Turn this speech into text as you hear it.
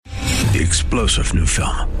The explosive new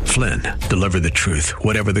film, Flynn, deliver the truth,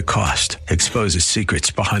 whatever the cost, exposes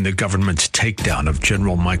secrets behind the government's takedown of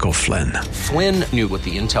General Michael Flynn. Flynn knew what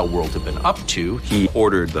the intel world had been up to. He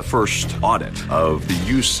ordered the first audit of the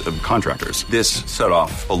use of contractors. This set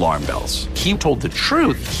off alarm bells. He told the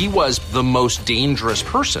truth. He was the most dangerous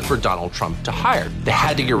person for Donald Trump to hire. They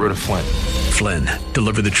had to get rid of Flynn. Flynn,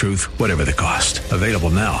 deliver the truth, whatever the cost. Available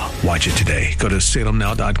now. Watch it today. Go to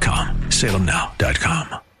salemnow.com.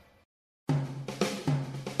 salemnow.com.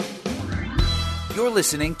 You're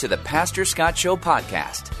listening to the Pastor Scott Show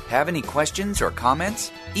podcast. Have any questions or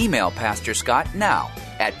comments? Email Pastor Scott now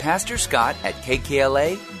at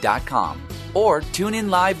pastorscott@kkla.com or tune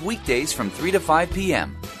in live weekdays from 3 to 5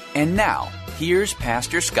 p.m. And now, here's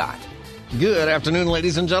Pastor Scott. Good afternoon,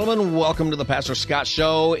 ladies and gentlemen. Welcome to the Pastor Scott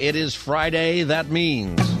Show. It is Friday. That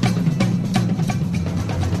means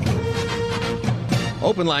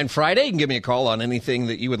Open Line Friday. You can give me a call on anything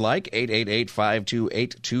that you would like,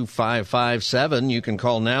 888-528-2557. You can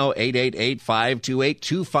call now,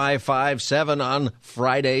 888-528-2557. On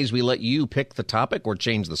Fridays, we let you pick the topic or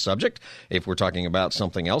change the subject if we're talking about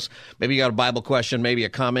something else. Maybe you got a Bible question, maybe a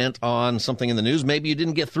comment on something in the news. Maybe you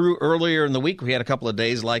didn't get through earlier in the week. We had a couple of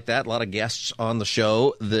days like that, a lot of guests on the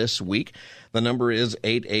show this week. The number is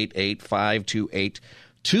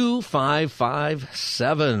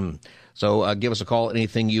 888-528-2557. So give us a call,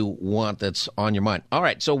 anything you want that's on your mind. All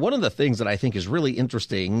right, so one of the things that I think is really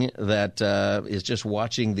interesting that is just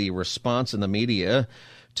watching the response in the media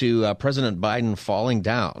to President Biden falling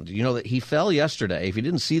down. You know that he fell yesterday. If you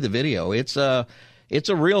didn't see the video, it's a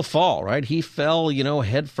real fall, right? He fell,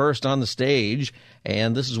 head first on the stage,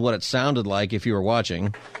 and this is what it sounded like if you were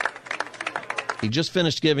watching. He just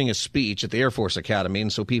finished giving a speech at the Air Force Academy,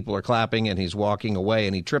 and so people are clapping, and he's walking away,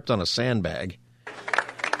 and he tripped on a sandbag.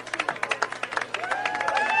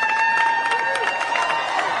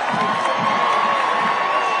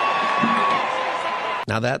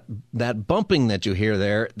 Now, that bumping that you hear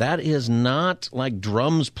there, that is not like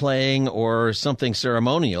drums playing or something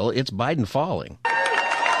ceremonial. It's Biden falling.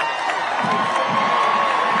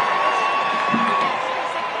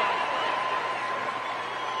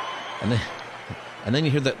 And then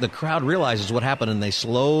you hear the crowd realizes what happened, and they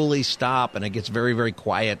slowly stop, and it gets very, very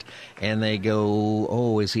quiet, and they go,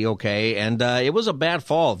 oh, is he okay? And it was a bad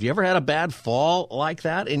fall. Have you ever had a bad fall like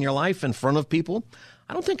that in your life in front of people?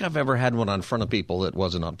 I don't think I've ever had one in front of people that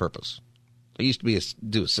wasn't on purpose. I used to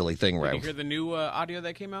do a silly thing where Did you hear the new audio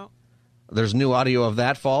that came out? There's new audio of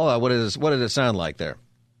that fall? What did it sound like there?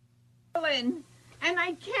 And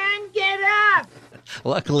I can't get up.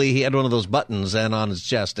 Luckily, he had one of those buttons on his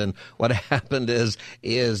chest, and what happened is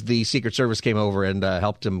the Secret Service came over and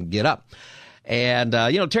helped him get up. And,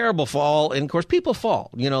 terrible fall. And, of course, people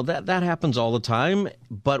fall. That happens all the time.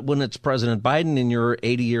 But when it's President Biden and you're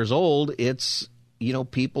 80 years old, it's,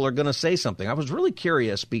 people are going to say something. I was really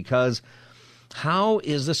curious because how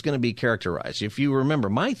is this going to be characterized? If you remember,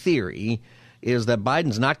 my theory is that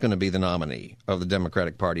Biden's not going to be the nominee of the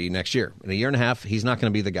Democratic Party next year. In a year and a half, he's not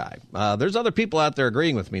going to be the guy. There's other people out there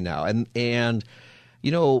agreeing with me now. And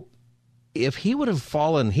if he would have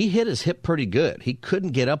fallen, he hit his hip pretty good. He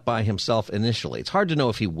couldn't get up by himself initially. It's hard to know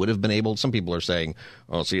if he would have been able. Some people are saying,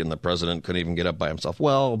 and the president couldn't even get up by himself.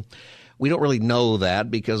 Well, we don't really know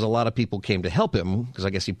that because a lot of people came to help him because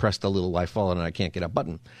I guess he pressed the little "I've fallen and I can't get up"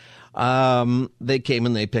 button. They came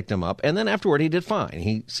and they picked him up. And then afterward, he did fine.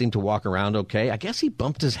 He seemed to walk around okay. I guess he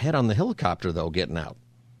bumped his head on the helicopter, though, getting out.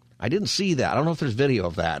 I didn't see that. I don't know if there's video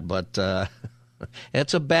of that, but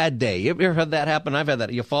it's a bad day. You ever had that happen? I've had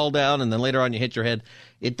that. You fall down and then later on you hit your head.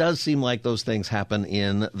 It does seem like those things happen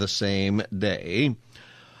in the same day.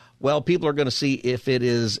 Well, people are going to see if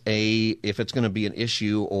it's going to be an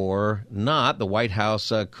issue or not. The White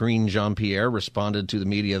House, Karine Jean-Pierre, responded to the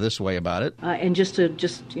media this way about it. And just to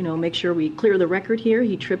make sure we clear the record here,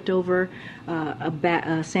 he tripped over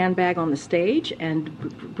a sandbag on the stage,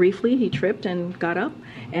 and briefly he tripped and got up,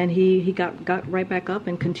 and he got right back up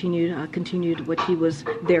and continued what he was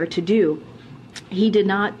there to do. He did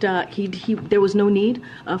not. There was no need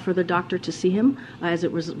for the doctor to see him as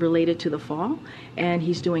it was related to the fall, and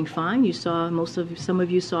he's doing fine. Some of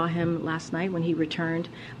you saw him last night when he returned,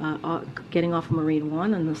 getting off of Marine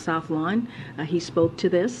One on the South Lawn. He spoke to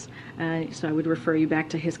this, so I would refer you back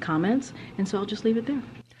to his comments, and so I'll just leave it there.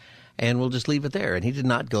 And we'll just leave it there. And he did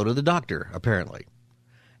not go to the doctor, apparently.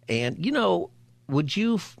 And if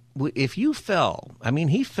you fell? I mean,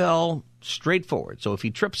 he fell straight forward. So if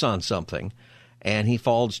he trips on something. And he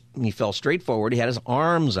fell straight forward. He had his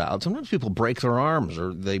arms out. Sometimes people break their arms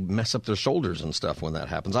or they mess up their shoulders and stuff when that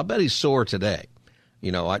happens. I'll bet he's sore today.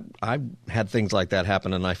 You know, I've had things like that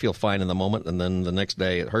happen, and I feel fine in the moment, and then the next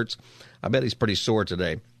day it hurts. I bet he's pretty sore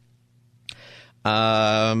today.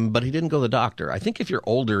 But he didn't go to the doctor. I think if you're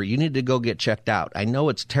older, you need to go get checked out. I know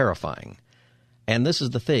it's terrifying. And this is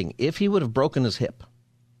the thing. If he would have broken his hip,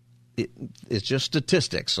 it's just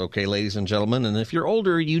statistics, okay, ladies and gentlemen. And if you're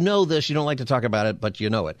older, you know this. You don't like to talk about it, but you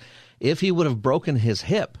know it. If he would have broken his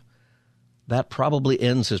hip, that probably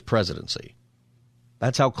ends his presidency.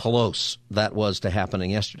 That's how close that was to happening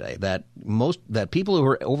yesterday. That people who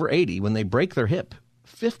are over 80, when they break their hip,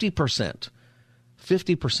 50%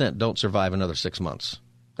 don't survive another 6 months.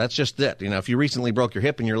 That's just it. You know, if you recently broke your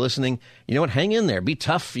hip and you're listening, you know what? Hang in there. Be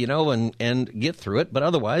tough, you know, and get through it. But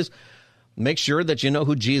otherwise, make sure that you know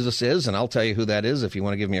who Jesus is, and I'll tell you who that is if you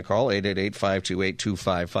want to give me a call,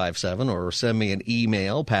 888-528-2557, or send me an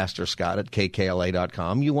email,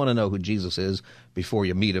 pastorscott@kkla.com. You want to know who Jesus is before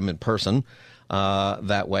you meet him in person.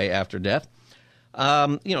 That way after death.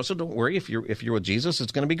 You know, so don't worry. If you're with Jesus,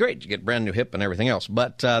 it's going to be great. You get a brand new hip and everything else.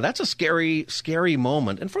 But that's a scary, scary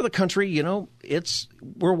moment. And for the country, you know,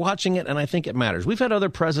 we're watching it, and I think it matters. We've had other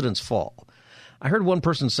presidents fall. I heard one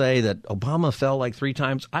person say that Obama fell like 3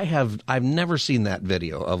 times. I've never seen that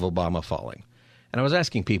video of Obama falling. And I was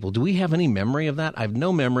asking people, do we have any memory of that? I have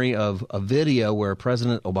no memory of a video where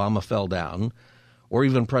President Obama fell down, or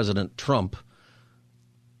even President Trump,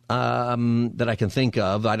 that I can think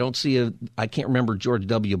of. I can't remember George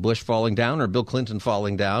W. Bush falling down or Bill Clinton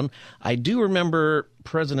falling down. I do remember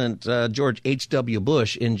President George H.W.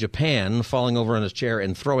 Bush in Japan falling over in his chair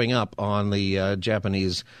and throwing up on the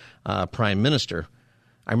Japanese prime minister.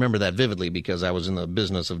 I remember that vividly because I was in the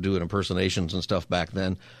business of doing impersonations and stuff back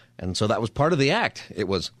then. And so that was part of the act. It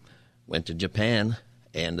was, went to Japan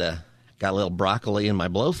and got a little broccoli in my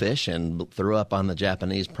blowfish and threw up on the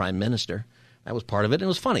Japanese prime minister. That was part of it. It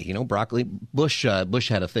was funny, you know, broccoli. Bush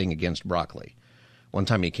had a thing against broccoli. One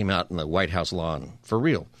time he came out in the White House lawn, for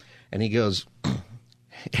real, and he goes,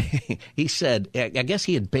 he said, I guess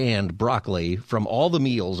he had banned broccoli from all the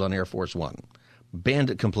meals on Air Force One.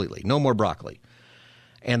 Banned it completely. No more broccoli.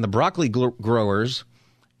 And the broccoli growers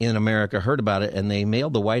in America heard about it, and they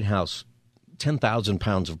mailed the White House 10,000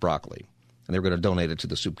 pounds of broccoli. And they were going to donate it to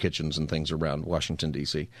the soup kitchens and things around Washington,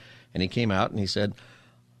 D.C. And he came out and he said,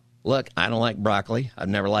 look, I don't like broccoli. I've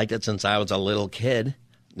never liked it since I was a little kid.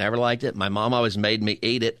 Never liked it. My mom always made me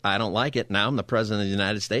eat it. I don't like it. Now I'm the president of the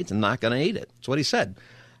United States. I'm not going to eat it. That's what he said.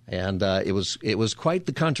 And it was quite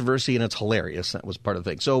the controversy, and it's hilarious. That was part of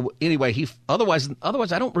the thing. So anyway, otherwise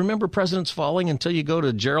I don't remember presidents falling until you go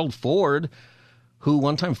to Gerald Ford, who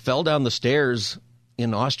one time fell down the stairs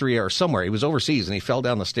in Austria or somewhere. He was overseas, and he fell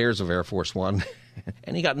down the stairs of Air Force One.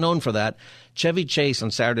 And he got known for that. Chevy Chase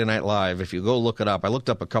on Saturday Night Live, if you go look it up, I looked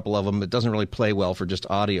up a couple of them. It doesn't really play well for just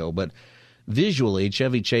audio, but visually,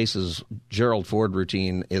 Chevy Chase's Gerald Ford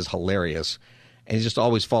routine is hilarious. And he's just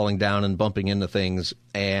always falling down and bumping into things.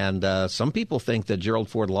 And some people think that Gerald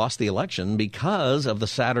Ford lost the election because of the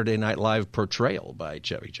Saturday Night Live portrayal by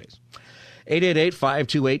Chevy Chase.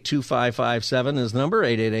 888-528-2557 is the number,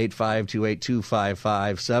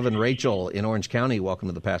 888-528-2557. Rachel in Orange County, welcome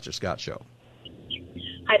to the Pastor Scott Show.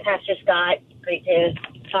 Hi, Pastor Scott. Great to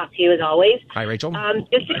talk to you as always. Hi, Rachel.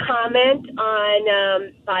 Just a comment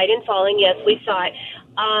on Biden falling. Yes, we saw it.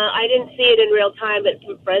 I didn't see it in real time, but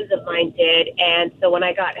some friends of mine did. And so when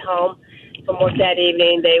I got home from work that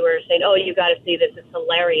evening, they were saying, oh, you got to see this. It's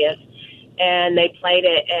hilarious. And they played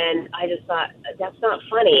it, and I just thought, that's not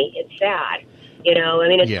funny. It's sad. You know, I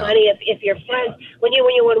mean, it's funny if your friends, when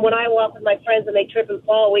I walk with my friends and they trip and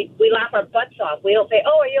fall, we laugh our butts off. We don't say,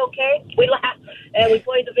 oh, are you okay? We laugh, and we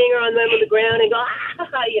point the finger on them on the ground and go,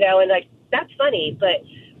 you know, and like, that's funny, but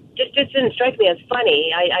just didn't strike me as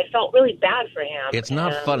funny. I felt really bad for him. It's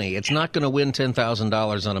not funny. It's not going to win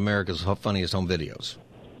 $10,000 on America's Funniest Home Videos.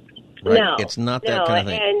 Right? No. It's not that kind of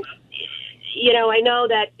thing. And, you know, I know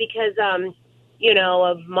that because, you know,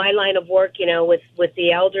 of my line of work, you know, with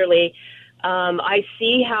the elderly, I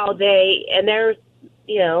see how they're,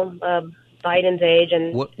 you know, Biden's age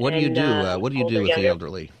and what do you do? What do you do with the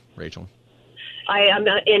elderly, Rachel? I'm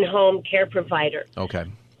an in-home care provider. Okay.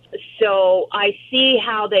 So I see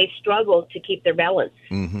how they struggle to keep their balance.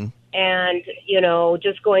 Mm-hmm. And, you know,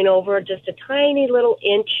 just going over just a tiny little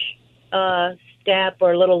inch step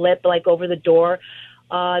or little lip, like over the door,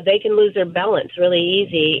 they can lose their balance really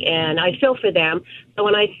easy, and I feel for them. So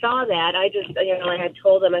when I saw that, I just, you know, I had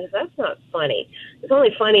told them, I said, that's not funny. It's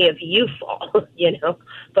only funny if you fall, you know.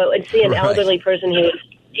 But when see an elderly person who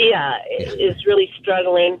is really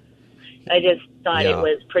struggling, I just thought it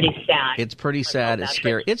was pretty sad. It's pretty sad. It's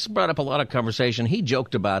scary. It's brought up a lot of conversation. He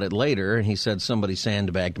joked about it later, and he said somebody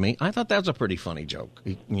sandbagged me. I thought that was a pretty funny joke.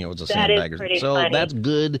 It's a sandbagger. That is so funny. That's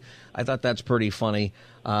good. I thought that's pretty funny.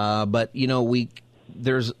 But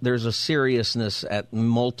there's a seriousness at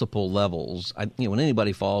multiple levels. when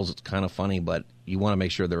anybody falls, it's kind of funny, but you want to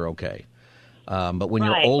make sure they're okay. But when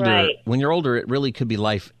you're older, it really could be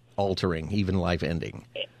life altering, even life ending.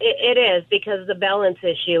 It is, because the balance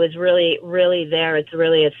issue is really, really there. It's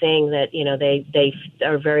really a thing that, they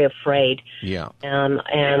are very afraid. Yeah. And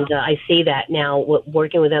I see that now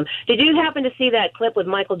working with them. Did you happen to see that clip with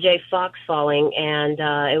Michael J. Fox falling? And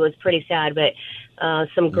it was pretty sad, but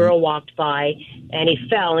some girl walked by and he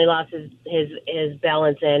fell and he lost his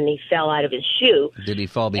balance and he fell out of his shoe. Did he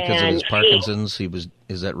fall because of his Parkinson's?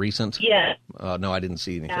 Is that recent? Yeah. No, I didn't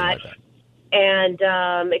see anything like that. And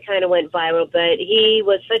it kind of went viral, but he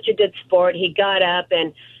was such a good sport. He got up,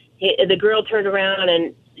 and the girl turned around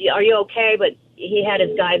and, are you okay? But he had his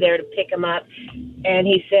guy there to pick him up, and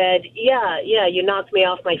he said, yeah, you knocked me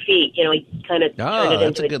off my feet. He kind of turned it into a joke.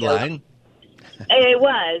 That's a good line. It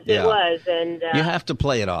was. And you have to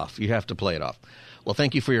play it off. Well,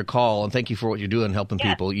 thank you for your call, and thank you for what you're doing helping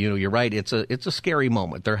people. You're right. It's a scary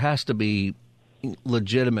moment. There has to be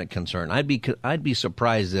legitimate concern. I'd be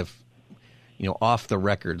surprised if, off the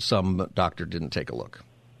record, some doctor didn't take a look.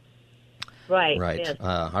 Right. Yes.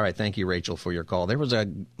 All right. Thank you, Rachel, for your call. There was I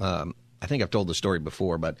think I've told the story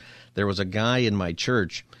before, but there was a guy in my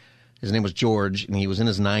church. His name was George, and he was in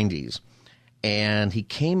his 90s. And he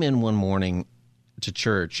came in one morning to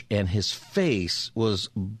church, and his face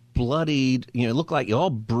was bloodied. It looked like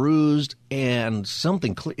all bruised and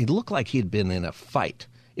something. It looked like he had been in a fight.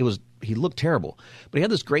 He looked terrible, but he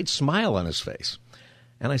had this great smile on his face.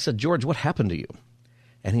 And I said, George, what happened to you?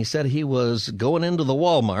 And he said he was going into the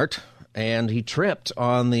Walmart, and he tripped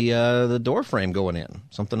on the door frame going in.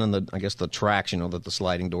 Something in the tracks, that the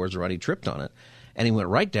sliding doors are on. He tripped on it, and he went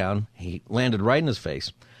right down. He landed right in his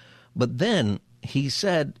face. But then he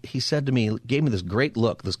said to me, gave me this great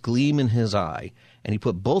look, this gleam in his eye, and he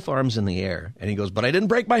put both arms in the air, and he goes, but I didn't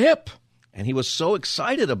break my hip. And he was so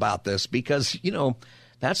excited about this because,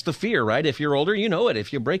 that's the fear, right? If you're older, you know it.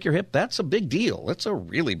 If you break your hip, that's a big deal. It's a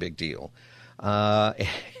really big deal. And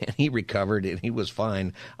he recovered, and he was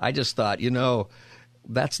fine. I just thought,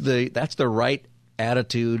 that's the right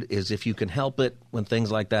attitude, is if you can help it when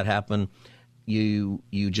things like that happen, you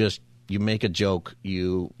make a joke,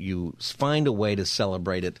 you find a way to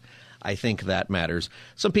celebrate it. I think that matters.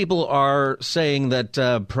 Some people are saying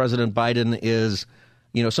that President Biden is...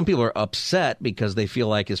 some people are upset because they feel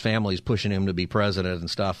like his family's pushing him to be president and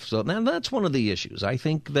stuff. So now that's one of the issues. I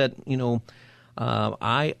think that,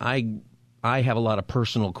 I have a lot of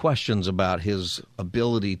personal questions about his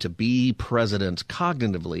ability to be president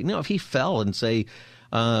cognitively. If he fell and, say,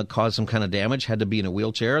 caused some kind of damage, had to be in a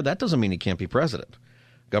wheelchair, that doesn't mean he can't be president.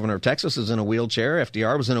 Governor of Texas is in a wheelchair.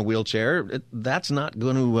 FDR was in a wheelchair. That's not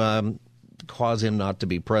going to cause him not to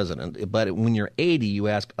be president. But when you're 80, you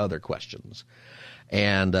ask other questions.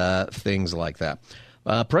 And things like that.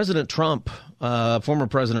 President Trump, former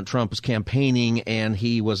President Trump, was campaigning, and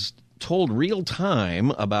he was told real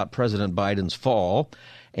time about President Biden's fall.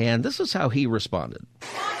 And this is how he responded.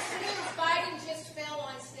 Fox News, Biden just fell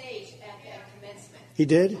on stage at commencement. He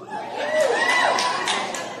did?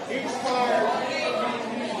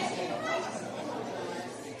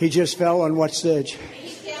 He just fell on what stage?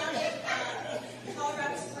 He's down at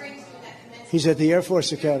Colorado Springs doing that commencement. He's at the Air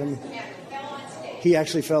Force Academy. Yeah, fell on stage. He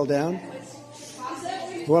actually fell down?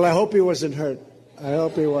 Well, I hope he wasn't hurt.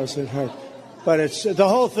 But the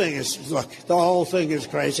whole thing is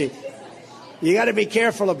crazy. You got to be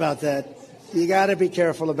careful about that.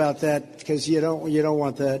 Because you don't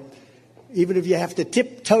want that. Even if you have to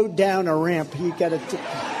tiptoe down a ramp, you got to.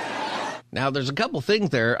 Now, there's a couple things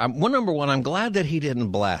there. Number one, I'm glad that he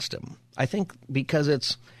didn't blast him. I think because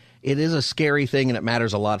it is a scary thing and it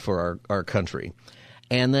matters a lot for our country.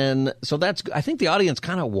 And then, I think the audience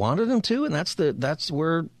kind of wanted him to, and that's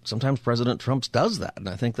where sometimes President Trump does that. And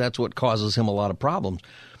I think that's what causes him a lot of problems.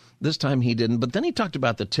 This time he didn't. But then he talked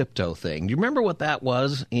about the tiptoe thing. Do you remember what that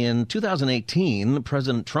was? In 2018,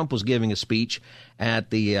 President Trump was giving a speech at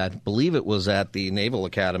I believe it was at the Naval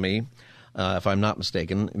Academy, if I'm not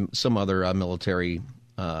mistaken, some other military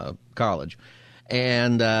college.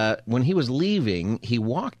 And when he was leaving, he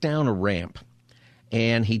walked down a ramp.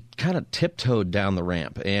 And he kind of tiptoed down the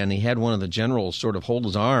ramp, and he had one of the generals sort of hold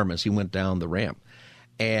his arm as he went down the ramp.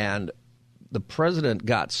 And the president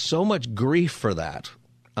got so much grief for that.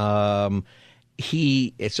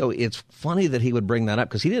 it's funny that he would bring that up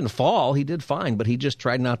because he didn't fall. He did fine, but he just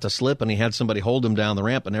tried not to slip, and he had somebody hold him down the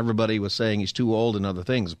ramp, and everybody was saying he's too old and other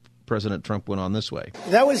things. President Trump went on this way.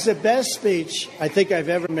 That was the best speech I think I've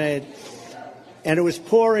ever made. And it was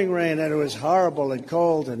pouring rain, and it was horrible and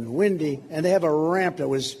cold and windy. And they have a ramp that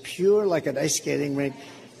was pure like an ice skating rink.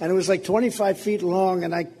 And it was like 25 feet long,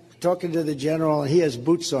 and I talking to the general, and he has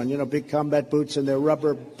boots on, big combat boots, and they're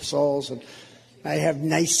rubber soles. And I have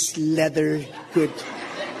nice leather, good.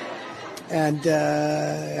 And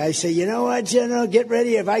I say, you know what, General, get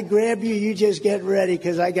ready. If I grab you, you just get ready,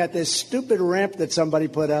 because I got this stupid ramp that somebody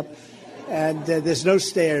put up, and there's no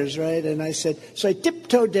stairs, right? And I said, so I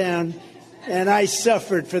tiptoed down, and I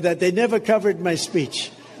suffered for that. They never covered my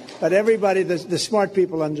speech. But everybody, the smart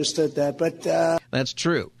people understood that. But that's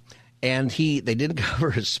true. And they didn't cover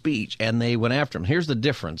his speech, and they went after him. Here's the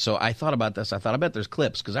difference. So I thought about this. I bet there's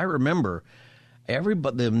clips, because I remember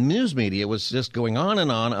the news media was just going on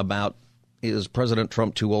and on about, is President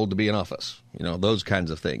Trump too old to be in office? Those kinds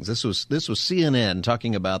of things. This was CNN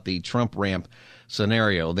talking about the Trump ramp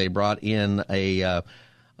scenario. They brought in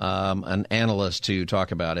an analyst to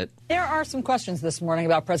talk about it. There are some questions this morning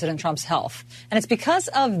about President Trump's health, and it's because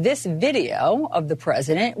of this video of the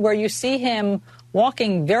president where you see him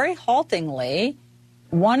walking very haltingly,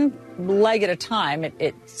 one leg at a time.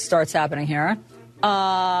 It starts happening here,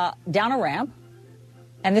 down a ramp,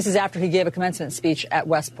 and this is after he gave a commencement speech at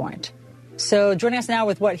West Point. So joining us now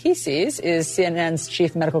with what he sees is CNN's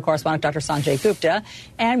chief medical correspondent, Dr. Sanjay Gupta,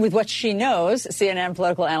 and with what she knows, CNN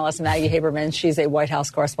political analyst Maggie Haberman. She's a White House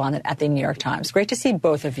correspondent at the New York Times. Great to see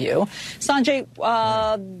both of you. Sanjay,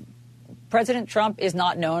 President Trump is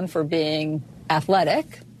not known for being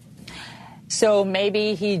athletic, so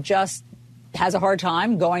maybe he just has a hard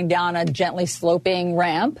time going down a gently sloping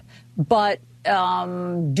ramp, but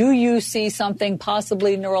do you see something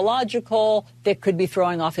possibly neurological that could be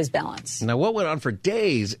throwing off his balance? Now, what went on for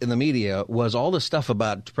days in the media was all the stuff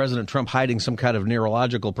about President Trump hiding some kind of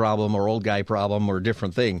neurological problem or old guy problem or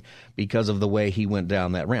different thing because of the way he went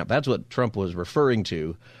down that ramp. That's what Trump was referring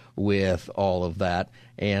to with all of that.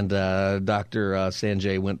 And Dr.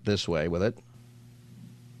 Sanjay went this way with it.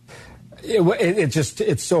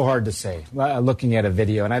 It's so hard to say looking at a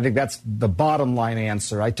video, and I think that's the bottom line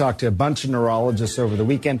answer. I talked to a bunch of neurologists over the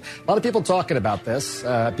weekend. A lot of people talking about this.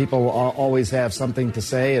 People always have something to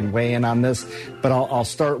say and weigh in on this, but I'll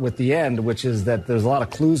start with the end, which is that there's a lot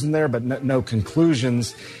of clues in there, but no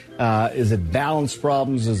conclusions. Is it balance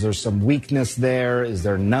problems? Is there some weakness there? Is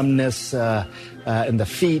there numbness in the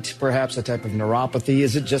feet, perhaps a type of neuropathy?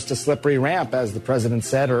 Is it just a slippery ramp, as the president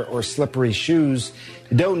said, or slippery shoes?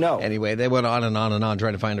 Don't know. Anyway, they went on and on and on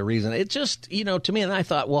trying to find a reason. It just, to me, and I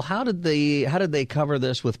thought, well, how did they cover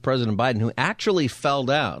this with President Biden, who actually fell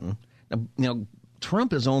down? Now,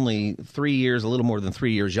 Trump is only a little more than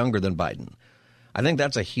 3 years younger than Biden. I think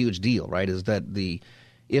that's a huge deal, right? Is that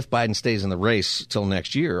if Biden stays in the race till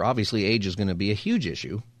next year, obviously age is going to be a huge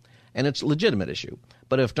issue, and it's a legitimate issue.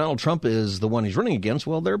 But if Donald Trump is the one he's running against,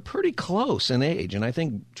 well, they're pretty close in age. And I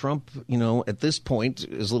think Trump, at this point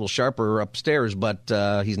is a little sharper upstairs, but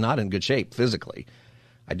he's not in good shape physically.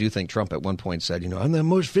 I do think Trump at one point said, I'm the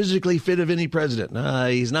most physically fit of any president.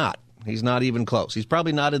 He's not. He's not even close. He's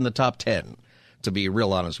probably not in the top 10, to be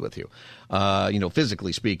real honest with you,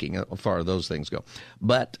 physically speaking, as far as those things go.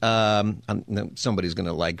 But somebody's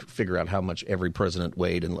going to figure out how much every president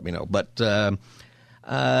weighed and let me know. But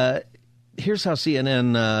here's how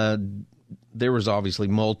CNN, there was obviously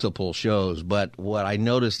multiple shows, but what I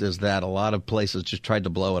noticed is that a lot of places just tried to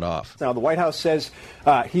blow it off. Now, the White House says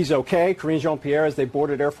he's okay. Karine Jean-Pierre, as they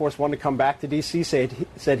boarded Air Force One to come back to D.C.,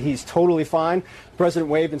 said he's totally fine. The president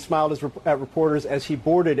waved and smiled at reporters as he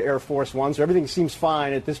boarded Air Force One, so everything seems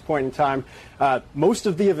fine at this point in time. Most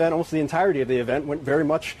of the event, almost the entirety of the event, went very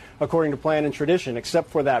much according to plan and tradition, except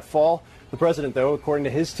for that fall. The president, though, according to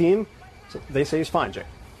his team, they say he's fine, Jay.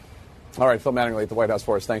 All right, Phil Mattingly at the White House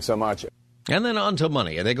for us. Thanks so much. And then on to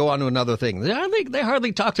money. And they go on to another thing. I think they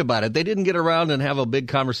hardly talked about it. They didn't get around and have a big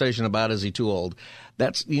conversation about, is he too old?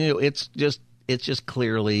 That's, it's just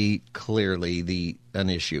clearly an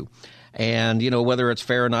issue. And, whether it's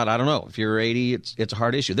fair or not, I don't know. If you're 80, it's a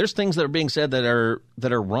hard issue. There's things that are being said that are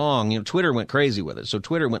wrong. Twitter went crazy with it. So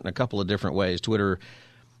Twitter went in a couple of different ways. Twitter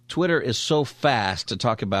is so fast to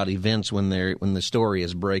talk about events when the story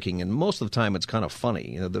is breaking, and most of the time it's kind of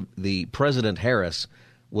funny. The President Harris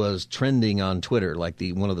was trending on Twitter like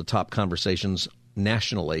one of the top conversations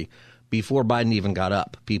nationally before Biden even got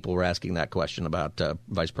up. People were asking that question about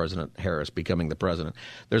Vice President Harris becoming the president.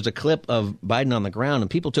 There's a clip of Biden on the ground, and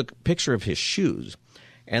people took a picture of his shoes.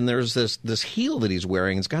 And there's this heel that he's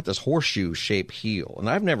wearing. It's got this horseshoe-shaped heel, and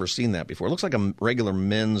I've never seen that before. It looks like a regular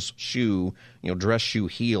men's shoe, dress shoe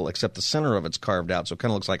heel, except the center of it's carved out, so it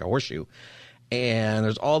kind of looks like a horseshoe. And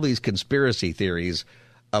there's all these conspiracy theories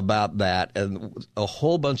about that, and a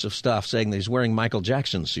whole bunch of stuff saying that he's wearing Michael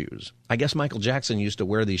Jackson's shoes. I guess Michael Jackson used to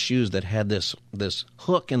wear these shoes that had this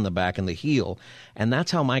hook in the back and the heel, and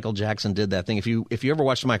that's how Michael Jackson did that thing. If you ever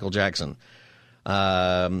watched Michael Jackson,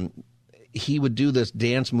 he would do this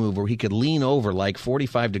dance move where he could lean over like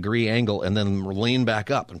 45-degree angle and then lean back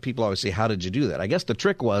up. And people always say, how did you do that? I guess the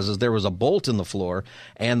trick was there was a bolt in the floor,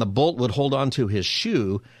 and the bolt would hold on to his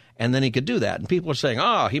shoe, and then he could do that. And people are saying,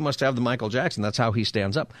 he must have the Michael Jackson. That's how he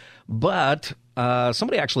stands up. But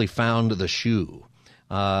somebody actually found the shoe.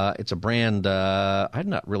 It's a brand, I'd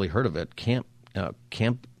not really heard of it, Campanile.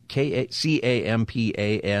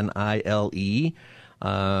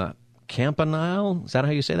 Campanile? Is that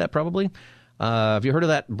how you say that, probably? Have you heard of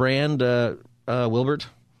that brand, Wilbert?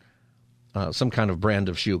 Some kind of brand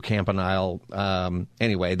of shoe, Campanile.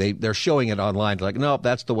 Anyway, they're showing it online. They're like, nope,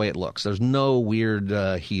 that's the way it looks. There's no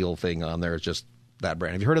weird heel thing on there. It's just that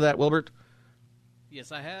brand. Have you heard of that, Wilbert?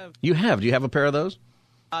 Yes, I have. You have? Do you have a pair of those?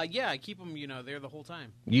 Yeah, I keep them, there the whole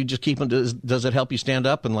time. You just keep them? Does it help you stand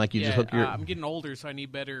up and just hook your... I'm getting older, so I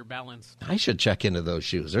need better balance. I should check into those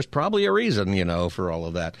shoes. There's probably a reason, for all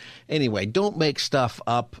of that. Anyway, don't make stuff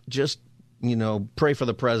up. Just, pray for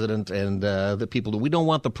the president and the people. We don't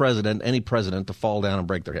want any president, to fall down and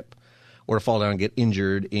break their hip or to fall down and get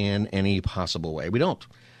injured in any possible way. We don't.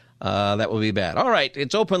 That would be bad. All right,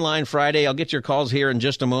 it's Open Line Friday. I'll get your calls here in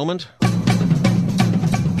just a moment.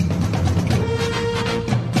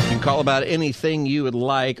 Call about anything you would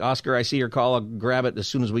like. Oscar, I see your call. I'll grab it as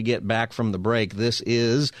soon as we get back from the break. This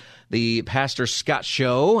is the Pastor Scott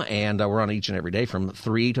Show, and we're on each and every day from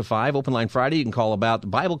 3 to 5. Open Line Friday. You can call about the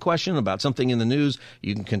Bible question, about something in the news.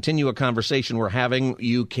 You can continue a conversation we're having.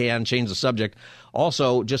 You can change the subject.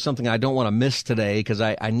 Also, just something I don't want to miss today, because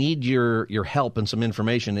I need your help and some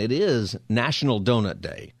information. It is National Donut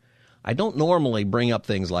Day. I don't normally bring up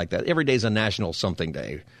things like that. Every day's a national something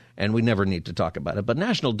day, and we never need to talk about it. But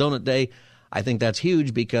National Donut Day, I think that's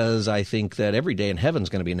huge, because I think that every day in heaven is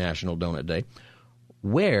going to be National Donut Day.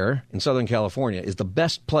 Where in Southern California is the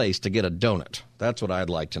best place to get a donut? That's what I'd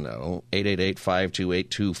like to know.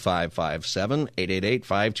 888-528-2557,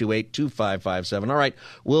 888-528-2557. All right,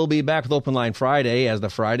 we'll be back with Open Line Friday as the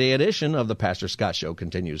Friday edition of the Pastor Scott Show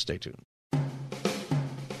continues. Stay tuned.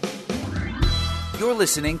 You're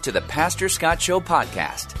listening to the Pastor Scott Show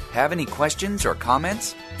podcast. Have any questions or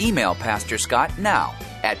comments? Email Pastor Scott now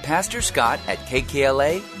at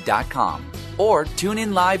pastorscott@kkla.com or tune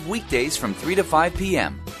in live weekdays from 3 to 5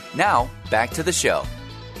 p.m. Now, back to the show.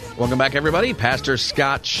 Welcome back, everybody. Pastor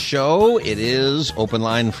Scott Show. It is Open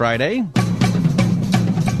Line Friday.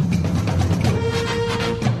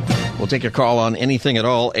 We'll take your call on anything at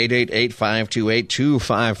all,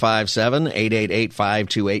 888-528-2557,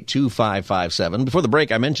 888-528-2557. Before the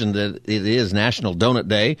break, I mentioned that it is National Donut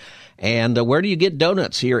Day. And where do you get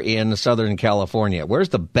donuts here in Southern California? Where's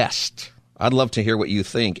the best? I'd love to hear what you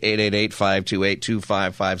think,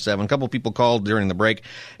 888-528-2557. A couple people called during the break,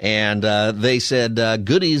 and they said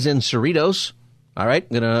Goodies in Cerritos. All right,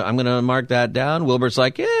 I'm gonna mark that down. Wilbert's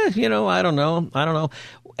like, I don't know.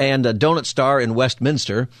 And Donut Star in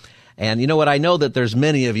Westminster. And you know what? I know that there's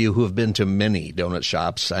many of you who have been to many donut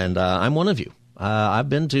shops, and I'm one of you. I've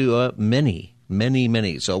been to many.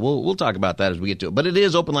 So we'll talk about that as we get to it. But it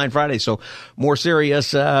is Open Line Friday, so more serious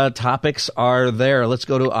topics are there. Let's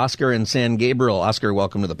go to Oscar in San Gabriel. Oscar,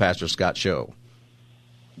 welcome to the Pastor Scott Show.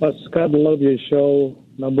 Pastor Scott, I love your show.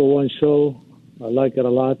 Number one show. I like it a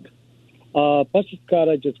lot. Pastor Scott,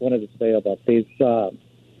 I just wanted to say about this,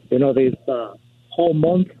 this whole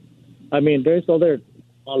month. I mean, there's other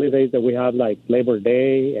holidays that we have, like Labor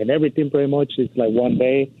Day and everything pretty much is like one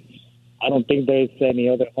day. I don't think there's any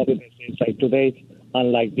other holidays. It's like 2 days,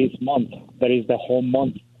 unlike this month. There is the whole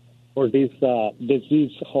month for this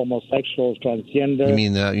disease, homosexual, transgender.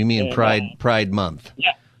 You mean Pride Month?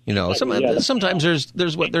 Yeah. Sometimes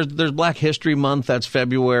there's Black History Month. That's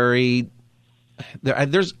February.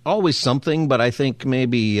 There's always something, but I think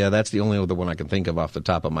maybe that's the only other one I can think of off the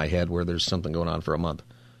top of my head where there's something going on for a month.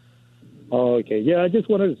 Oh, okay. Yeah, I just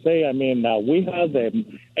wanted to say, we have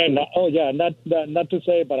them, and not to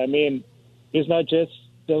say, but it's not just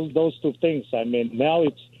those two things. Now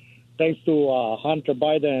it's thanks to Hunter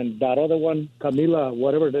Biden and that other one, Camila,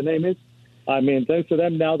 whatever the name is. Thanks to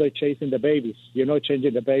them, now they're chasing the babies,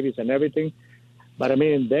 changing the babies and everything. But,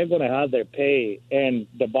 they're going to have their pay, and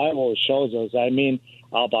the Bible shows us,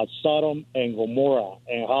 about Sodom and Gomorrah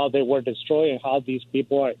and how they were destroyed and how these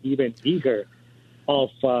people are even eager of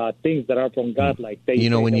things that are from God, like they,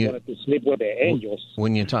 wanted to sleep with the angels.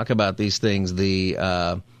 When you talk about these things, the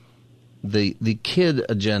kid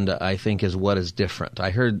agenda, I think, is what is different.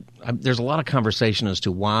 I heard there's a lot of conversation as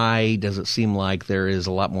to why does it seem like there is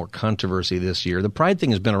a lot more controversy this year. The pride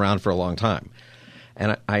thing has been around for a long time.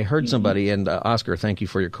 And I heard somebody, and Oscar, thank you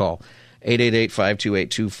for your call,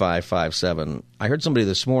 888-528-2557. I heard somebody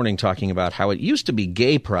this morning talking about how it used to be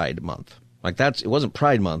Gay Pride Month. It wasn't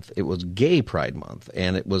Pride Month, it was Gay Pride Month,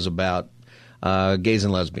 and it was about gays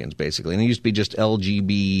and lesbians, basically. And it used to be just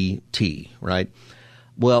LGBT, right?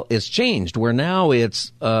 Well, it's changed, where now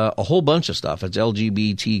it's a whole bunch of stuff. It's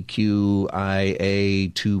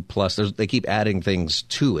LGBTQIA2+. They keep adding things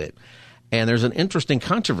to it. And there's an interesting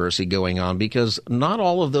controversy going on because not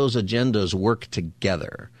all of those agendas work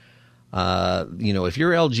together. If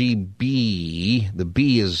you're LGB, the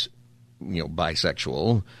B is,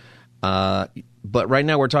 bisexual. But right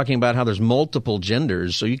now we're talking about how there's multiple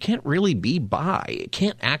genders, so you can't really be bi.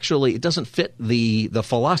 It doesn't fit the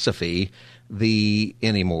philosophy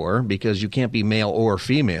anymore because you can't be male or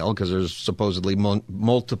female because there's supposedly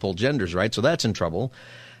multiple genders, right? So that's in trouble.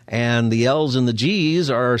 And the L's and the G's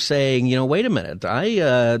are saying, wait a minute,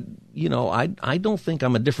 I don't think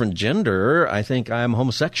I'm a different gender. I think I'm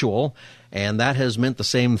homosexual, and that has meant the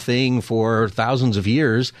same thing for thousands of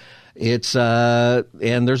years. It's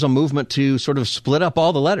and there's a movement to sort of split up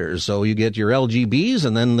all the letters. So you get your LGBs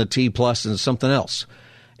and then the T plus and something else.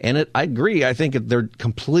 And I agree. I think they're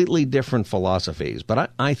completely different philosophies.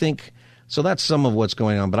 But I think so that's some of what's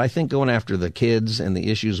going on. But I think going after the kids and the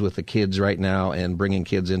issues with the kids right now and bringing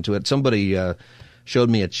kids into it. Somebody showed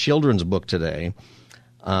me a children's book today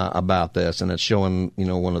about this, and it's showing,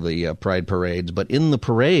 one of the pride parades. But in the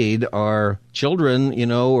parade are children,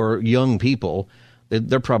 or young people.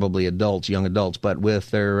 They're probably young adults, but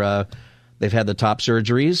with their they've had the top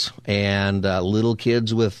surgeries and little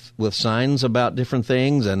kids with signs about different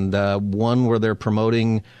things, and one where they're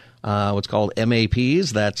promoting what's called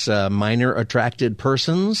MAPs, that's minor attracted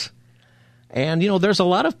persons. And there's a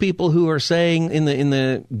lot of people who are saying in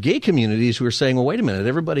the gay communities who are saying, well, wait a minute,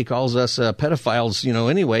 everybody calls us pedophiles,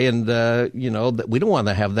 anyway, and we don't want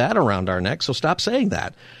to have that around our neck, so stop saying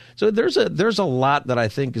that. So there's a lot that I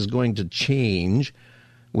think is going to change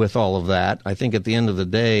with all of that. I think at the end of the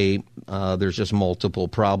day, there's just multiple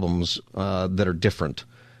problems that are different.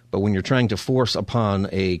 But when you're trying to force upon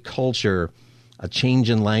a culture a change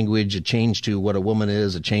in language, a change to what a woman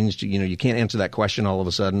is, a change to, you can't answer that question all of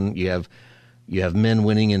a sudden. You have men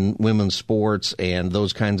winning in women's sports and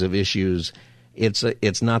those kinds of issues.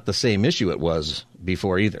 It's not the same issue it was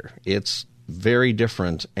before either. It's very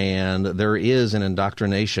different, and there is an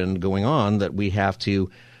indoctrination going on that we have to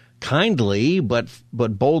kindly but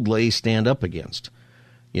boldly stand up against.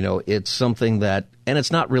 It's something that, and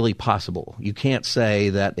it's not really possible. You can't say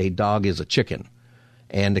that a dog is a chicken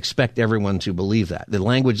and expect everyone to believe that. The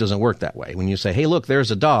language doesn't work that way. When you say, hey, look,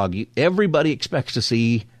 there's a dog, everybody expects to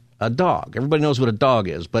see a dog. Everybody knows what a dog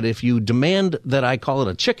is. But if you demand that I call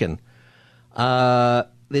it a chicken,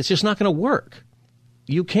 it's just not going to work.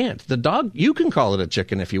 You can't. The dog, you can call it a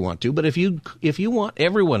chicken if you want to, but if you want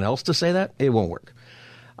everyone else to say that, it won't work.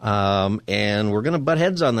 And we're going to butt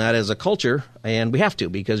heads on that as a culture, and we have to,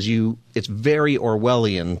 because it's very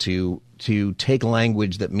Orwellian to take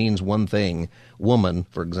language that means one thing, woman,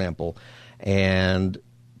 for example, and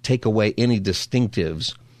take away any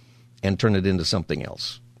distinctives and turn it into something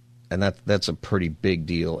else. And that's a pretty big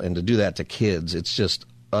deal. And to do that to kids, it's just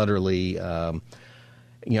utterly I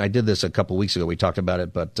did this a couple weeks ago. We talked about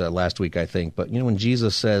it, but last week, I think. But, when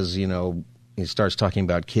Jesus says, he starts talking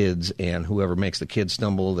about kids, and whoever makes the kids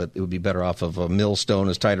stumble, that it would be better off if a millstone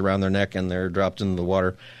is tied around their neck and they're dropped into the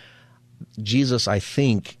water. Jesus, I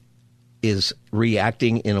think, is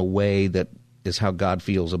reacting in a way that is how God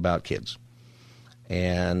feels about kids.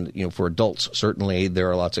 And, for adults, certainly there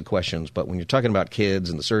are lots of questions. But when you're talking about kids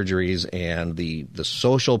and the surgeries and the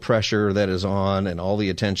social pressure that is on and all the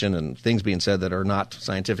attention and things being said that are not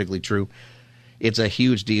scientifically true, it's a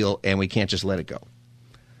huge deal, and we can't just let it go.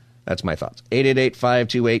 That's my thoughts.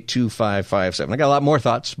 888-528-2557. I got a lot more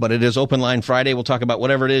thoughts, but it is Open Line Friday. We'll talk about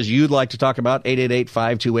whatever it is you'd like to talk about.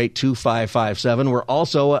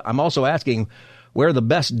 888-528-2557. I'm also asking, where are the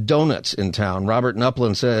best donuts in town? Robert in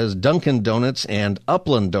Upland says Dunkin' Donuts and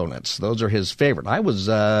Upland Donuts. Those are his favorite. I was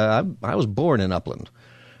born in Upland.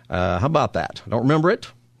 How about that? I don't remember it.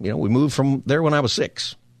 We moved from there when I was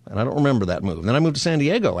 6, and I don't remember that move. Then I moved to San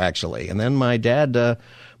Diego, actually, and then my dad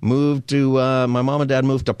my mom and dad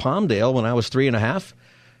moved to Palmdale when I was 3.5.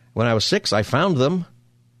 When I was 6, I found them.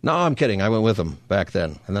 No, I'm kidding. I went with them back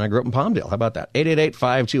then, and then I grew up in Palmdale. How about that?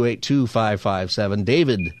 888-528-2557.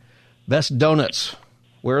 David Best donuts.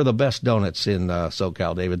 Where are the best donuts in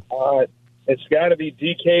SoCal, David? It's got to be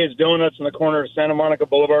DK's Donuts in the corner of Santa Monica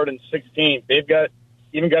Boulevard and 16th. They've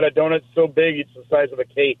even got a donut so big it's the size of a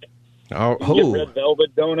cake. You can get red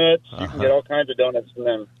velvet donuts. You can get all kinds of donuts from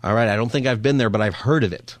them. All right. I don't think I've been there, but I've heard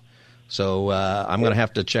of it. So I'm going to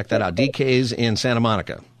have to check that out. DK's in Santa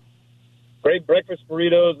Monica. Great breakfast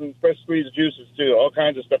burritos and fresh squeezed juices, too. All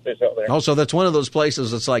kinds of stuff they sell there. Also, that's one of those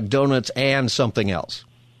places that's like donuts and something else.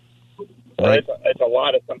 Right? It's a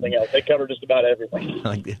lot of something else. They cover just about everything.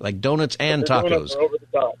 like donuts and tacos. Donuts are over the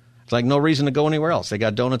top. It's like no reason to go anywhere else. They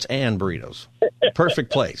got donuts and burritos.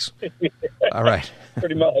 Perfect place. All right.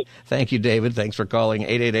 Pretty much. Thank you, David. Thanks for calling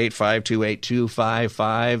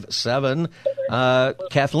 888-528-2557.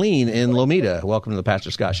 Kathleen in Lomita, welcome to the Pastor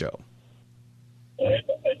Scott Show.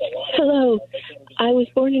 Hello. I was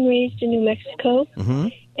born and raised in New Mexico,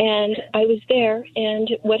 and I was there, and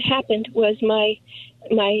what happened was my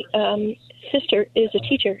sister is a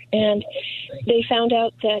teacher, and they found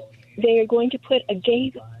out that they are going to put a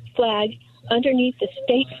gay flag underneath the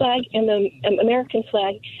state flag and the American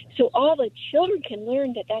flag, so all the children can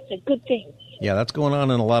learn that that's a good thing. Yeah, that's going on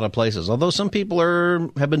in a lot of places, although some people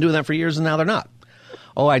have been doing that for years and now they're not.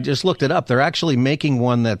 Oh, I just looked it up. They're actually making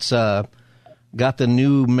one that's got the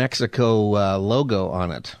New Mexico logo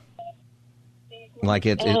on it. Like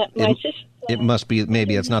it must be,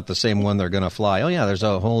 maybe it's not the same one they're going to fly. Oh, yeah, there's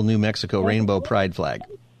a whole New Mexico rainbow pride flag.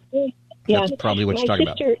 Yeah. That's probably what you're talking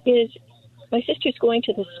about. My sister's going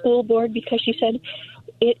to the school board because she said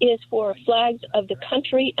it is for flags of the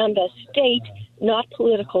country and the state, not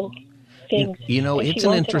political things. You know, it's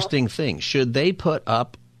an interesting thing. Should they put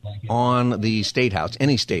up on the state house,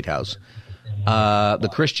 any state house, the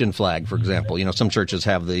Christian flag, for example? You know, some churches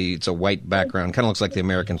have it's a white background, kind of looks like the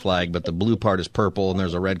American flag, but the blue part is purple and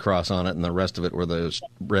there's a red cross on it, and the rest of it were those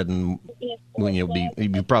red and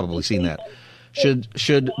you've probably seen that.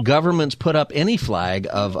 Should governments put up any flag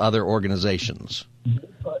of other organizations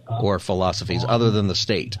or philosophies other than the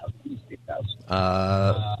state?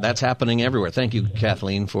 That's happening everywhere. Thank you,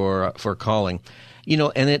 Kathleen, for calling. You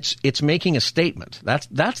know, and it's making a statement.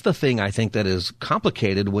 That's the thing I think that is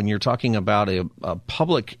complicated when you're talking about a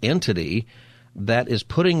public entity that is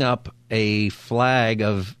putting up a flag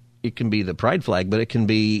of, it can be the pride flag, but it could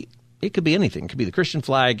be anything. It could be the Christian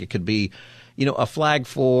flag. It could be, you know, a flag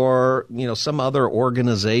for, you know, some other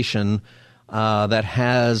organization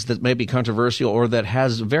that may be controversial or that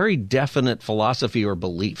has very definite philosophy or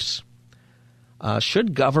beliefs.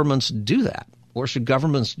 Should governments do that? Or should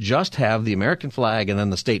governments just have the American flag and then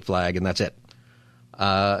the state flag and that's it?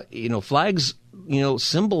 You know, flags, you know,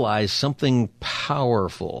 symbolize something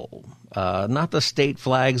powerful. Not the state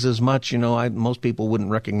flags as much. You know, most people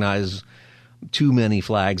wouldn't recognize too many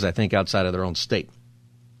flags, I think, outside of their own state.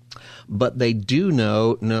 But they do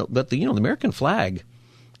know that the American flag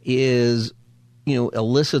elicits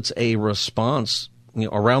a response, you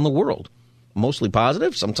know, around the world. Mostly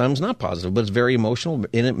positive, sometimes not positive, but it's very emotional,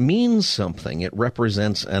 and it means something. It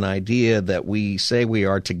represents an idea that we say we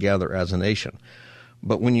are together as a nation.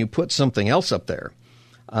 But when you put something else up there,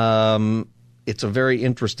 it's a very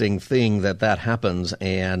interesting thing that happens,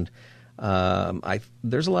 and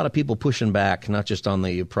there's a lot of people pushing back, not just on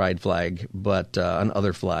the pride flag, but on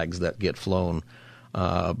other flags that get flown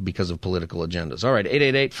because of political agendas. All right,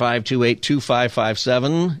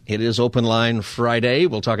 888-528-2557. It is Open Line Friday.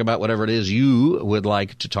 We'll talk about whatever it is you would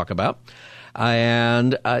like to talk about.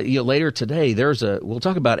 And later today, we'll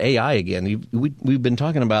talk about AI again. We've been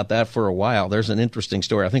talking about that for a while. There's an interesting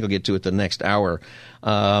story. I think I'll get to it the next hour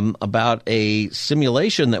about a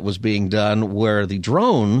simulation that was being done where the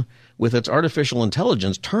drone, with its artificial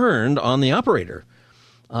intelligence, turned on the operator.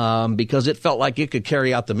 Because it felt like it could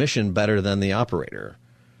carry out the mission better than the operator.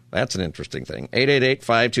 That's an interesting thing.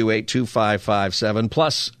 888-528-2557.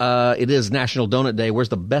 Plus, it is National Donut Day. Where's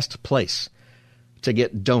the best place to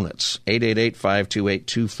get donuts?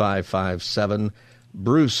 888-528-2557.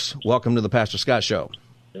 Bruce, welcome to the Pastor Scott Show.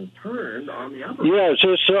 Turned on the operator. Yes,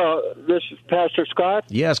 this is Pastor Scott.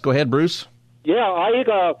 Yes, go ahead, Bruce.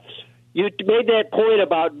 Yeah, you made that point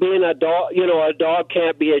about being a dog. You know, a dog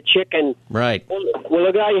can't be a chicken. Right. Well,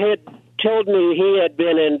 a guy had told me he had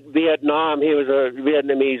been in Vietnam. He was a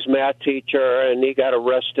Vietnamese math teacher, and he got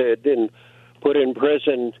arrested and put in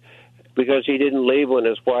prison because he didn't leave when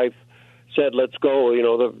his wife said, "Let's go." You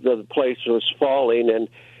know, the place was falling, and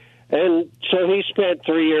so he spent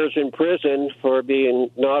 3 years in prison for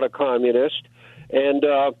being not a communist. And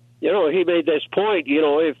he made this point. You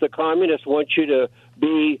know, if the communists want you to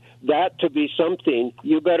be something,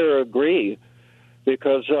 you better agree,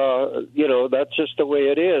 because that's just the way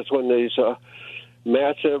it is when these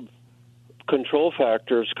massive control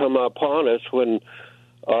factors come upon us when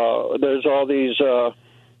there's all these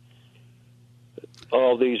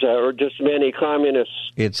or just many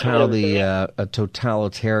communists. It's how a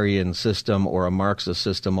totalitarian system or a Marxist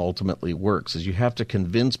system ultimately works, is you have to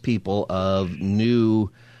convince people of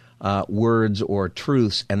new words or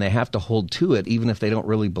truths, and they have to hold to it even if they don't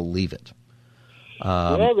really believe it.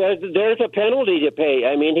 Well, there's a penalty to pay.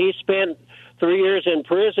 I mean, he spent 3 years in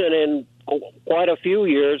prison, and quite a few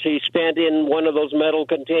years he spent in one of those metal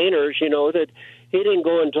containers, that he didn't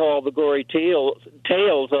go into all the gory tales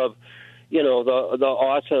of, the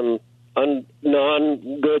awesome,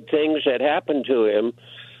 non-good things that happened to him.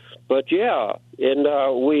 But, yeah,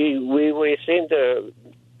 and we seem to,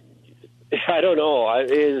 I don't know.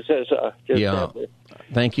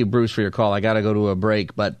 Thank you, Bruce, for your call. I got to go to a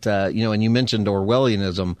break. But, and you mentioned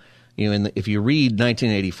Orwellianism. If you read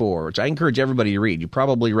 1984, which I encourage everybody to read, you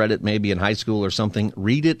probably read it maybe in high school or something,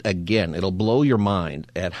 read it again. It'll blow your mind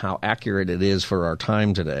at how accurate it is for our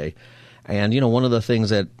time today. And, one of the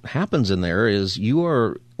things that happens in there is you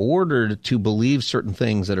are ordered to believe certain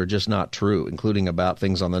things that are just not true, including about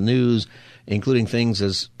things on the news, including things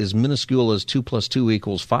as minuscule as 2 + 2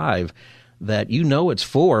 = 5, that it's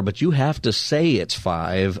 4, but you have to say it's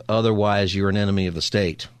 5, otherwise you're an enemy of the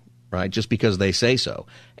state, right? Just because they say so.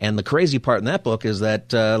 And the crazy part in that book is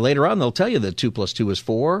that later on they'll tell you that 2 + 2 =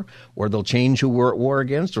 4, or they'll change who we're at war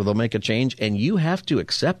against, or they'll make a change, and you have to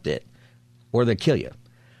accept it, or they kill you.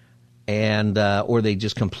 And or they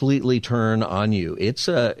just completely turn on you. It's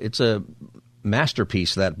a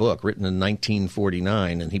masterpiece, that book, written in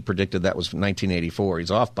 1949, and he predicted that was 1984.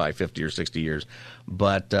 He's off by 50 or 60 years,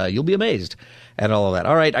 but you'll be amazed at all of that.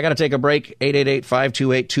 All right, I got to take a break.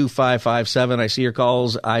 888-528-2557. I see your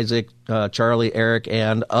calls, Isaac, Charlie, Eric,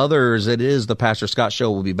 and others. It is the Pastor Scott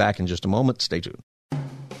Show. We'll be back in just a moment. Stay tuned.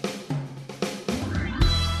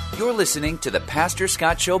 You're listening to the Pastor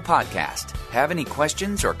Scott Show podcast. Have any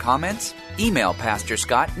questions or comments? Email Pastor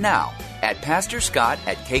Scott now at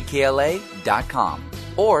pastorscott@kkla.com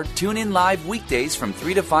or tune in live weekdays from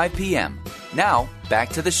 3 to 5 p.m. Now, back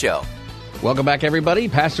to the show. Welcome back, everybody.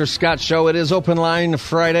 Pastor Scott Show. It is Open Line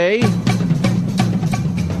Friday.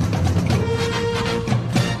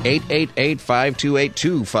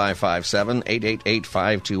 888-528-2557,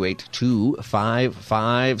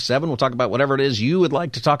 888-528-2557. We'll talk about whatever it is you would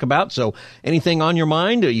like to talk about. So anything on your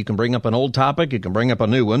mind, you can bring up an old topic, you can bring up a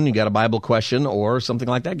new one, you got a Bible question or something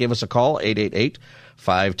like that, give us a call,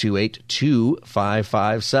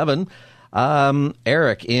 888-528-2557.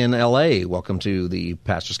 Eric in L.A., welcome to the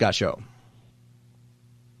Pastor Scott Show.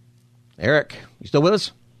 Eric, you still with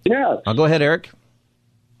us? Yes. I'll go ahead, Eric.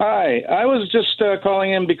 Hi. I was just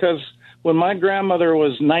calling in because when my grandmother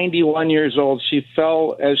was 91 years old, she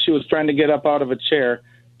fell as she was trying to get up out of a chair.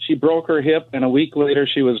 She broke her hip, and a week later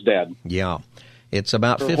she was dead. Yeah. It's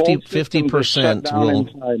about 50% will.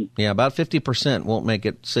 Yeah, about 50% won't make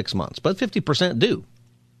it 6 months, but 50% do.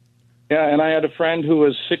 Yeah, and I had a friend who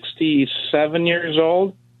was 67 years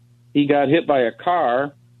old. He got hit by a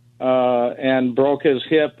car and broke his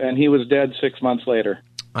hip, and he was dead 6 months later.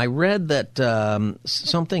 I read that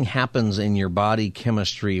something happens in your body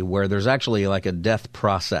chemistry where there's actually like a death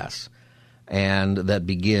process, and that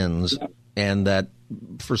begins, and that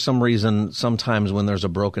for some reason, sometimes when there's a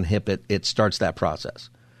broken hip, it starts that process,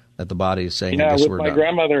 that the body is saying, yeah, I guess with we're my done.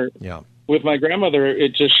 Grandmother, yeah. With my grandmother,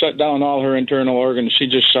 it just shut down all her internal organs. She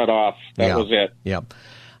just shut off. That was it. Yeah.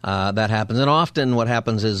 That happens. And often what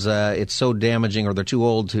happens is it's so damaging, or they're too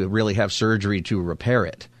old to really have surgery to repair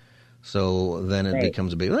it. So then it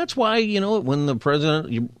becomes a big... That's why, when the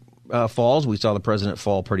president falls, we saw the president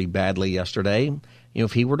fall pretty badly yesterday.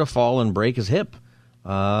 If he were to fall and break his hip,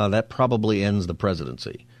 that probably ends the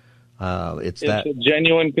presidency. It's a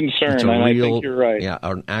genuine concern, and I think you're right. Yeah,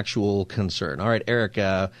 an actual concern. All right, Eric,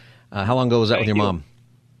 how long ago was that with your mom?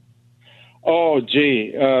 Oh,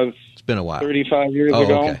 gee. It's been a while. 35 years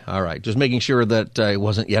ago. Okay. All right. Just making sure that it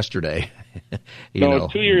wasn't yesterday. 2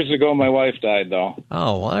 years ago, my wife died, though.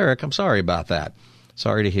 Oh, well, Eric, I'm sorry about that.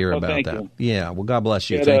 Sorry to hear about thank that. You. Yeah, well, God bless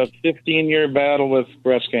you. She had a 15-year battle with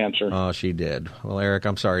breast cancer. Oh, she did. Well, Eric,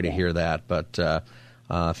 I'm sorry to hear that, but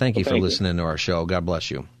thank you for listening to our show. God bless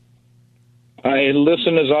you. I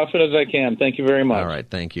listen as often as I can. Thank you very much. All right.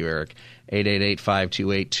 Thank you, Eric.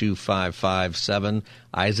 888-528-2557.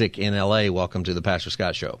 Isaac in L.A., welcome to the Pastor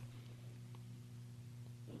Scott Show.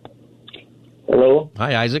 Hello?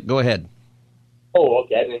 Hi, Isaac. Go ahead. Oh,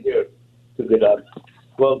 okay. I didn't hear it. Too good.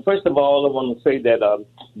 Well, first of all, I want to say that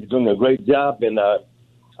you're doing a great job, and I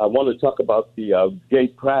want to talk about the gay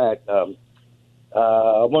pride. I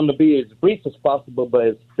want to be as brief as possible, but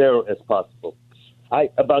as thorough as possible.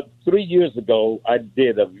 About 3 years ago, I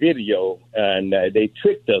did a video, and they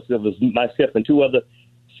tricked us. It was myself and two other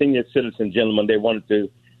senior citizen gentlemen. They wanted to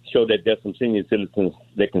show that there's some senior citizens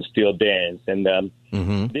that can still dance. And then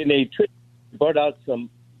they brought out some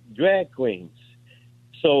drag queens.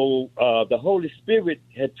 So the Holy Spirit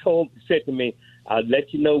had said to me, I'll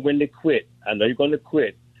let you know when to quit. I know you're going to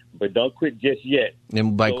quit, but don't quit just yet.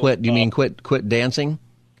 And by quit, do you mean quit dancing?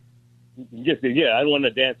 Just, yeah, I don't want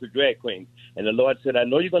to dance with drag queens. And the Lord said, I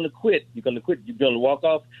know you're going to quit. You're going to quit. You're going to walk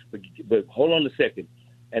off, but hold on a second.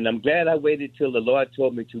 And I'm glad I waited till the Lord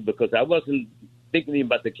told me to, because I wasn't thinking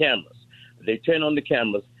about the cameras. They turned on the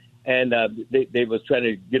cameras, and they was trying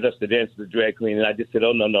to get us to dance with the drag queen. And I just said,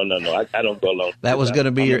 oh, no. I don't go along. That was going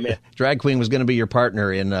to be drag queen was going to be your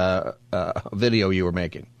partner in a video you were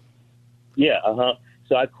making. Yeah,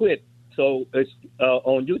 So I quit. So it's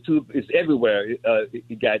on YouTube. It's everywhere.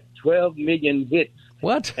 It got 12 million hits.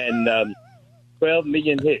 What? And 12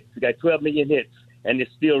 million hits. It got 12 million hits, and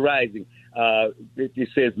it's still rising. It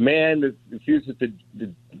says, man refuses to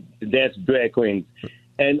dance with drag queens.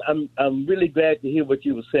 And I'm really glad to hear what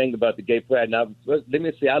you were saying about the gay pride. Now, let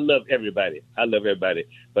me say, I love everybody.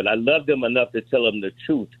 But I love them enough to tell them the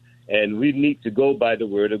truth. And we need to go by the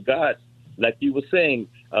word of God. Like you were saying,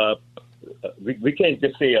 we can't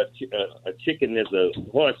just say a chicken is a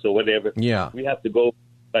horse or whatever. Yeah. We have to go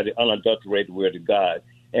by the unadulterated word of God.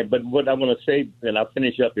 But what I want to say, and I'll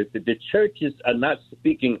finish up, is that the churches are not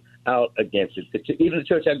speaking out against it. Even the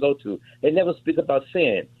church I go to, they never speak about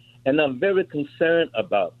sin. And I'm very concerned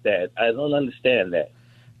about that. I don't understand that.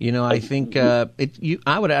 You know, I think I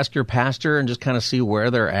would ask your pastor and just kind of see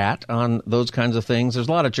where they're at on those kinds of things. There's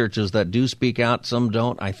a lot of churches that do speak out, some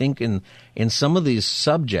don't. I think in some of these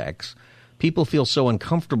subjects, people feel so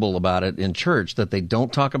uncomfortable about it in church that they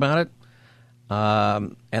don't talk about it.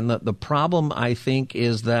 And the problem, I think,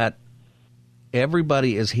 is that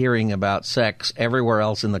everybody is hearing about sex everywhere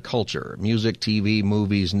else in the culture. Music, TV,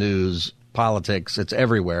 movies, news, politics, it's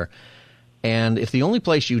everywhere. And if the only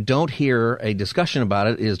place you don't hear a discussion about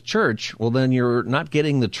it is church, well, then you're not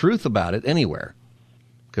getting the truth about it anywhere,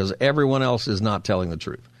 because everyone else is not telling the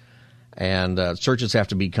truth. And churches have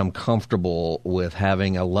to become comfortable with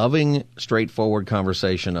having a loving, straightforward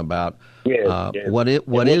conversation about what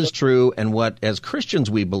is true and what, as Christians,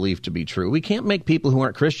 we believe to be true. We can't make people who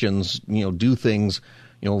aren't Christians, do things,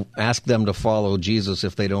 ask them to follow Jesus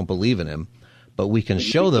if they don't believe in him. But we can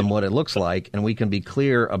show them what it looks like, and we can be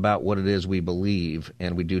clear about what it is we believe,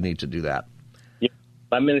 and we do need to do that. Yeah.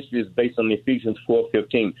 My ministry is based on Ephesians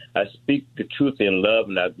 4:15. I speak the truth in love,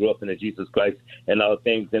 and I grew up in the Jesus Christ and all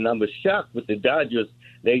things. And I was shocked with the Dodgers.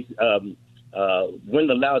 They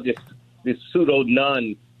wouldn't allow this pseudo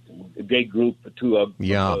non-gay group to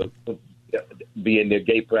be in their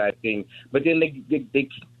gay pride thing. But then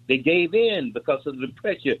they gave in because of the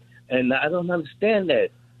pressure, and I don't understand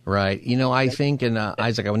that. Right. I think, and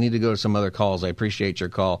Isaac, I would need to go to some other calls. I appreciate your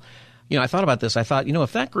call. I thought about this. I thought,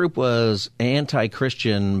 if that group was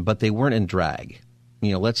anti-Christian, but they weren't in drag,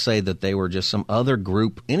 let's say that they were just some other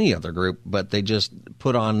group, any other group, but they just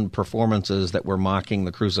put on performances that were mocking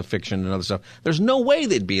the crucifixion and other stuff. There's no way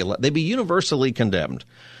they'd be universally condemned.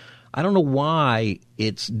 I don't know why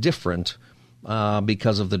it's different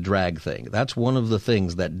because of the drag thing. That's one of the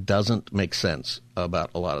things that doesn't make sense about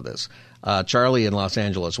a lot of this. Charlie in Los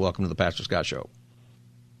Angeles, welcome to the Pastor Scott Show.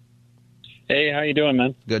 Hey, how you doing,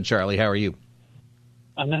 man? Good, Charlie. How are you?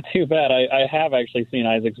 I'm not too bad. I have actually seen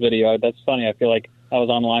Isaac's video. That's funny. I feel like I was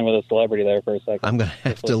on the line with a celebrity there for a second. I'm going to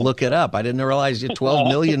have to look it up. I didn't realize you had 12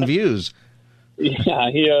 million views.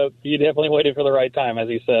 Yeah, he definitely waited for the right time, as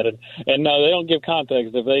he said. And no, they don't give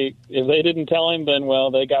context. If they didn't tell him, then,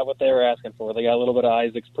 well, they got what they were asking for. They got a little bit of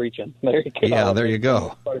Isaac's preaching. There you go. Yeah, there you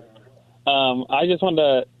go. I just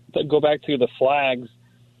wanted to go back to the flags.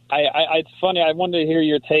 It's funny. I wanted to hear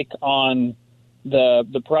your take on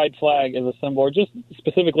the pride flag as a symbol, or just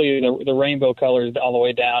specifically the rainbow colors all the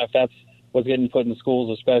way down, if that's what's getting put in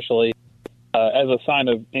schools, especially as a sign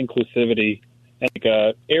of inclusivity, like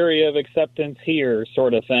a area of acceptance here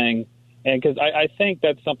sort of thing. And because I think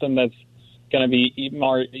that's something that's going to be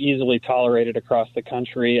more easily tolerated across the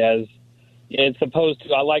country, as it's opposed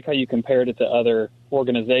to, I like how you compared it to other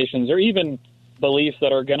organizations or even beliefs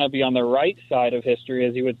that are going to be on the right side of history,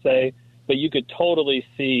 as you would say, but you could totally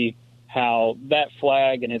see how that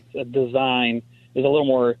flag and its design is a little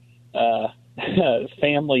more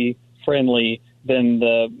family friendly than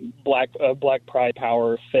the Black Pride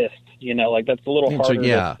Power fist. Like that's a little harder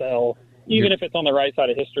to sell, even if it's on the right side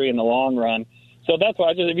of history in the long run. So that's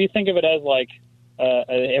why if you think of it as like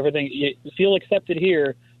everything, you feel accepted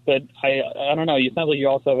here, but I don't know. You sound like you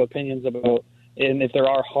also have opinions about and if there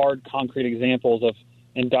are hard, concrete examples of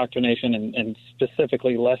indoctrination and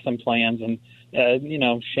specifically lesson plans and,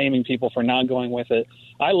 shaming people for not going with it,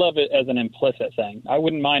 I love it as an implicit thing. I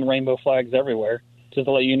wouldn't mind rainbow flags everywhere. Just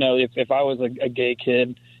to let you know, if I was a gay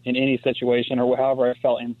kid in any situation or however I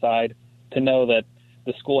felt inside, to know that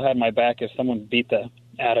the school had my back if someone beat the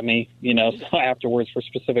out of me, afterwards for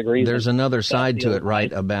specific reasons. There's another side to it,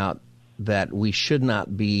 right, about that we should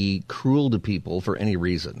not be cruel to people for any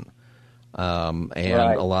reason. And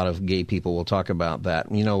right. A lot of gay people will talk about that.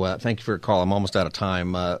 Thank you for your call. I'm almost out of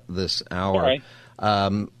time this hour. Right.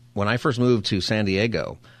 When I first moved to San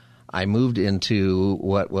Diego, I moved into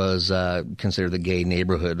what was considered the gay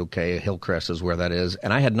neighborhood. Okay, Hillcrest is where that is,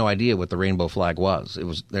 and I had no idea what the rainbow flag was. It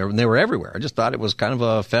was there; they were everywhere. I just thought it was kind of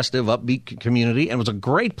a festive, upbeat community, and it was a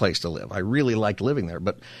great place to live. I really liked living there.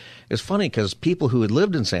 But it's funny because people who had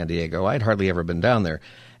lived in San Diego, I'd hardly ever been down there,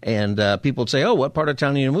 and people would say, "Oh, what part of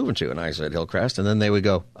town are you moving to?" And I said, "Hillcrest," and then they would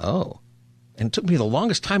go, "Oh." And it took me the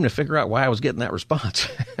longest time to figure out why I was getting that response.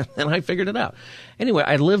 And I figured it out. Anyway,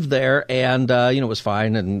 I lived there, and, it was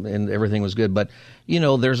fine, and everything was good. But,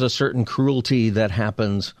 there's a certain cruelty that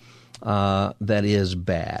happens that is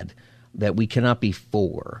bad, that we cannot be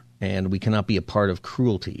for, and we cannot be a part of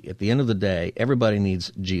cruelty. At the end of the day, everybody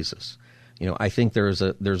needs Jesus. I think there's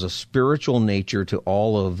a spiritual nature to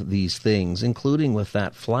all of these things, including with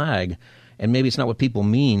that flag. And maybe it's not what people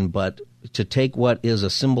mean, but to take what is a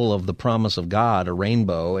symbol of the promise of God, a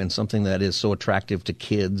rainbow, and something that is so attractive to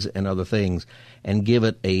kids and other things, and give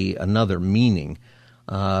it another meaning.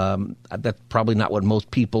 That's probably not what most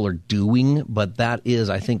people are doing, but that is,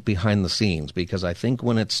 I think, behind the scenes. Because I think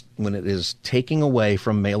when it is taking away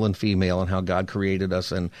from male and female and how God created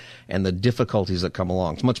us and the difficulties that come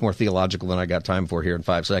along, it's much more theological than I got time for here in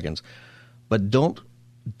 5 seconds. But don't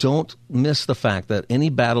miss the fact that any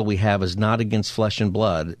battle we have is not against flesh and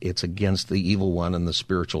blood. It's against the evil one and the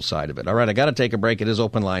spiritual side of it. All right, I got to take a break. It is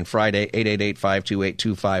Open Line Friday,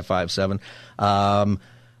 888-528-2557.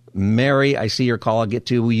 Mary, I see your call. I'll get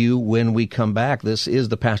to you when we come back. This is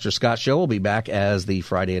the Pastor Scott Show. We'll be back as the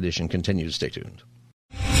Friday edition continues. Stay tuned.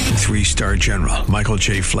 3-star General Michael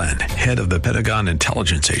J. Flynn, head of the Pentagon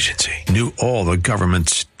Intelligence Agency, knew all the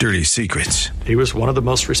government's dirty secrets. He was one of the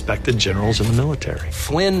most respected generals in the military.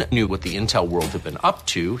 Flynn knew what the intel world had been up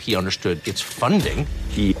to. He understood its funding.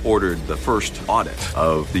 He ordered the first audit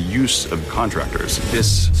of the use of contractors.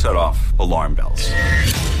 This set off alarm bells.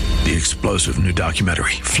 The explosive new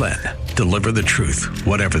documentary, Flynn, Deliver the Truth,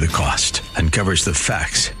 Whatever the Cost, uncovers the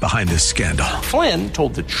facts behind this scandal. Flynn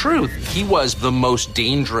told the truth. He was the most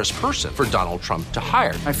dangerous person for Donald Trump to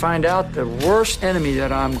hire. I find out the worst enemy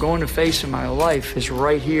that I'm going to face in my life is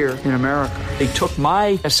right here in America. They took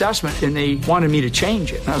my assessment and they wanted me to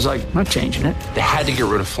change it. And I was like, I'm not changing it. They had to get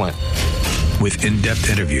rid of Flynn. With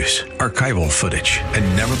in-depth interviews, archival footage,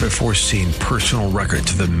 and never-before-seen personal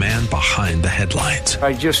records of the man behind the headlines.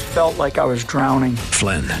 I just felt like I was drowning.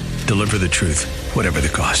 Flynn, Deliver the Truth, Whatever the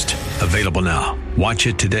Cost. Available now. Watch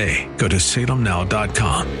it today. Go to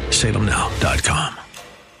salemnow.com. salemnow.com.